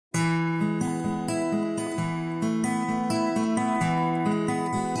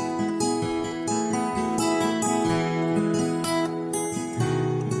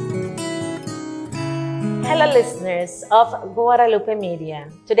fellow listeners of Guadalupe Media.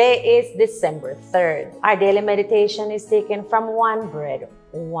 Today is December 3rd. Our daily meditation is taken from One Bread,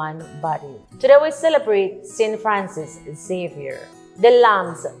 One Body. Today we celebrate St. Francis Xavier, the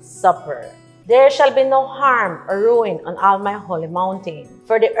Lamb's Supper. There shall be no harm or ruin on all my holy mountain,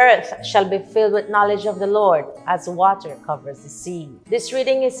 for the earth shall be filled with knowledge of the Lord as water covers the sea. This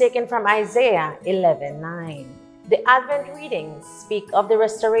reading is taken from Isaiah 11:9. The Advent readings speak of the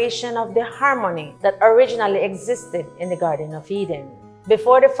restoration of the harmony that originally existed in the Garden of Eden.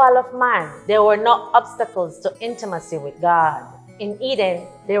 Before the fall of man, there were no obstacles to intimacy with God. In Eden,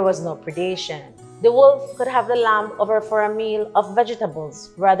 there was no predation. The wolf could have the lamb over for a meal of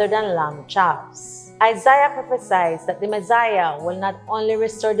vegetables rather than lamb chops. Isaiah prophesies that the Messiah will not only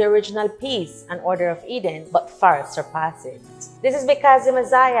restore the original peace and order of Eden, but far surpass it. This is because the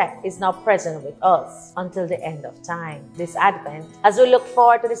Messiah is now present with us until the end of time. This Advent, as we look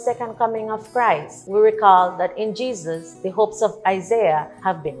forward to the second coming of Christ, we recall that in Jesus, the hopes of Isaiah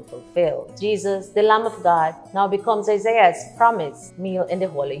have been fulfilled. Jesus, the Lamb of God, now becomes Isaiah's promised meal in the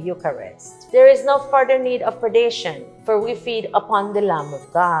Holy Eucharist. There is no further need of predation, for we feed upon the Lamb of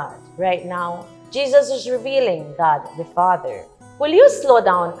God. Right now, Jesus is revealing God the Father. Will you slow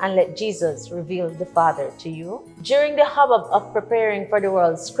down and let Jesus reveal the Father to you? During the hubbub of preparing for the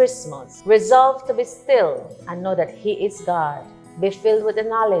world's Christmas, resolve to be still and know that He is God. Be filled with the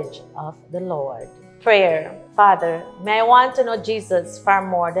knowledge of the Lord. Prayer. Father, may I want to know Jesus far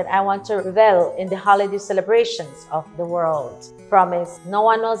more than I want to revel in the holiday celebrations of the world. Promise, no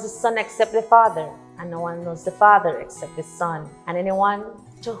one knows the Son except the Father, and no one knows the Father except the Son, and anyone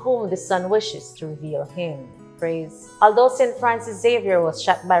to whom the Son wishes to reveal Him. Praise. Although St. Francis Xavier was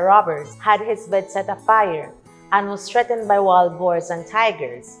shot by robbers, had his bed set afire, and was threatened by wild boars and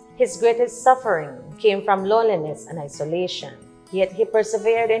tigers, his greatest suffering came from loneliness and isolation. Yet he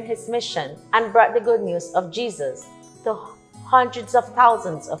persevered in his mission and brought the good news of Jesus to hundreds of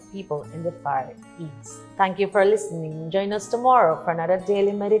thousands of people in the Far East. Thank you for listening. Join us tomorrow for another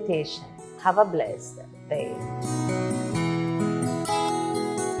daily meditation. Have a blessed day.